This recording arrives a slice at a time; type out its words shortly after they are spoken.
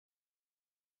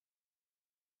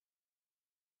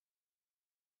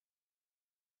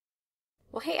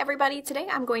Well, hey everybody, today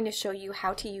I'm going to show you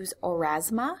how to use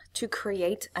Aurasma to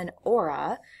create an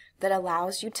aura that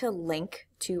allows you to link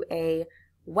to a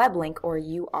web link or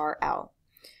URL.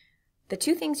 The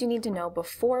two things you need to know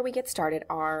before we get started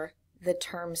are the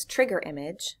terms trigger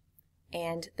image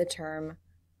and the term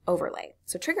overlay.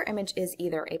 So trigger image is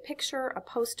either a picture, a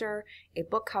poster, a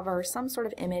book cover, some sort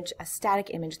of image, a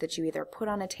static image that you either put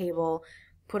on a table,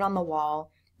 put on the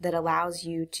wall that allows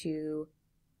you to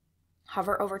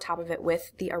hover over top of it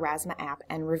with the Aurasma app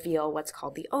and reveal what's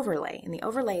called the overlay. And the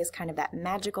overlay is kind of that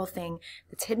magical thing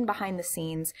that's hidden behind the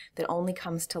scenes that only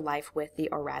comes to life with the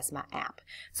Aurasma app.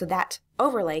 So that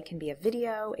overlay can be a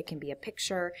video, it can be a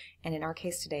picture, and in our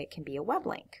case today it can be a web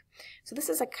link. So this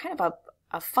is a kind of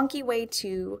a funky way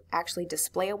to actually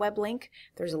display a web link.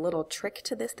 There's a little trick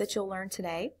to this that you'll learn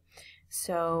today.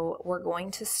 So we're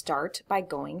going to start by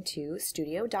going to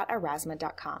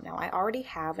studio.aurasma.com. Now I already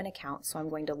have an account, so I'm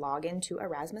going to log into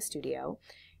Aurasma Studio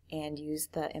and use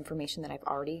the information that I've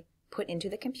already put into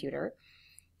the computer.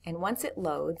 And once it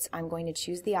loads, I'm going to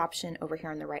choose the option over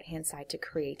here on the right-hand side to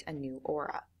create a new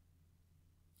aura.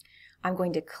 I'm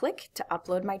going to click to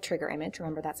upload my trigger image.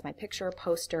 Remember, that's my picture,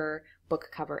 poster, book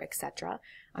cover, etc.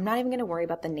 I'm not even going to worry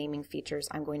about the naming features.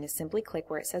 I'm going to simply click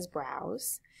where it says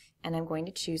Browse, and I'm going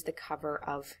to choose the cover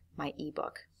of my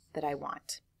ebook that I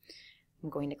want. I'm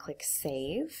going to click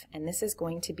Save, and this is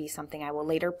going to be something I will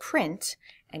later print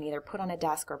and either put on a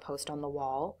desk or post on the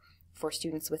wall for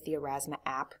students with the Aurasma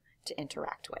app to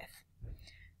interact with.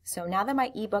 So now that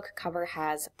my ebook cover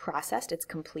has processed, it's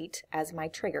complete as my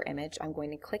trigger image, I'm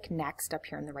going to click Next up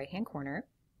here in the right-hand corner.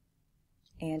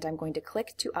 And I'm going to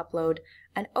click to upload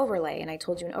an overlay. And I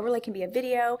told you an overlay can be a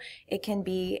video, it can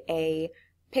be a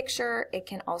picture, it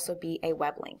can also be a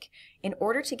web link. In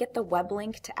order to get the web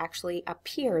link to actually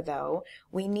appear though,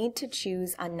 we need to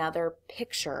choose another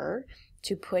picture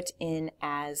to put in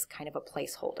as kind of a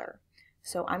placeholder.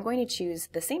 So I'm going to choose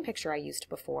the same picture I used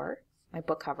before, my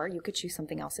book cover. You could choose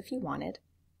something else if you wanted.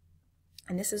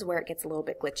 And this is where it gets a little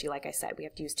bit glitchy. Like I said, we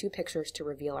have to use two pictures to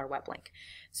reveal our web link.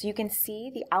 So you can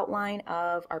see the outline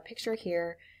of our picture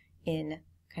here in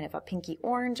kind of a pinky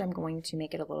orange. I'm going to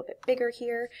make it a little bit bigger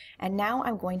here. And now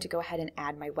I'm going to go ahead and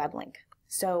add my web link.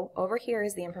 So over here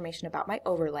is the information about my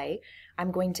overlay.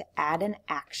 I'm going to add an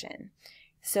action.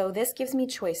 So this gives me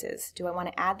choices. Do I want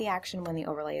to add the action when the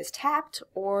overlay is tapped,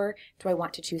 or do I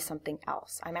want to choose something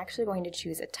else? I'm actually going to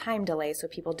choose a time delay so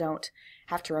people don't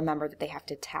have to remember that they have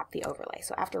to tap the overlay.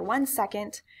 So after 1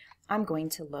 second, I'm going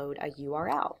to load a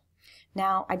URL.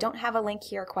 Now, I don't have a link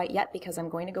here quite yet because I'm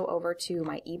going to go over to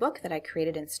my ebook that I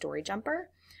created in StoryJumper.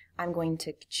 I'm going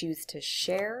to choose to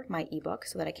share my ebook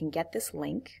so that I can get this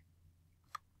link.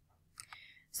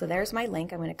 So there's my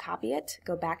link. I'm going to copy it,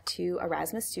 go back to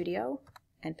Aurasma Studio,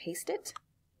 and paste it.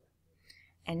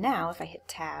 And now if I hit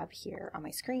tab here on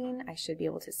my screen, I should be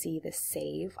able to see the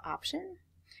save option,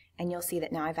 and you'll see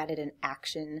that now I've added an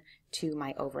action to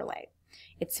my overlay.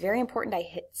 It's very important I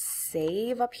hit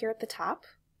save up here at the top,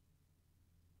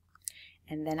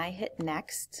 and then I hit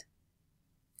next,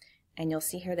 and you'll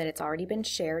see here that it's already been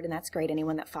shared, and that's great.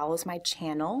 Anyone that follows my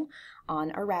channel on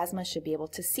Aurasma should be able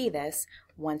to see this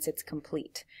once it's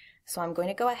complete. So I'm going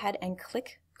to go ahead and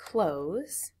click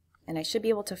close, and I should be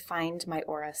able to find my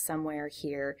aura somewhere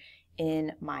here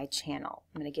in my channel.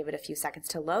 I'm going to give it a few seconds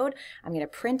to load. I'm going to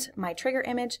print my trigger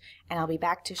image, and I'll be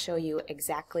back to show you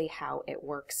exactly how it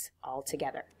works all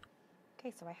together.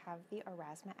 Okay, so I have the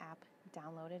Aurasma app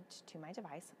downloaded to my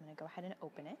device. I'm going to go ahead and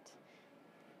open it,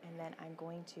 and then I'm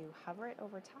going to hover it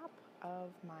over top of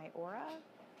my aura,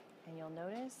 and you'll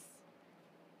notice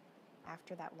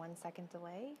after that 1 second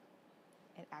delay,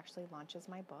 it actually launches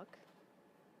my book,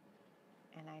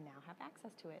 and I now have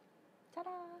access to it. Ta-da!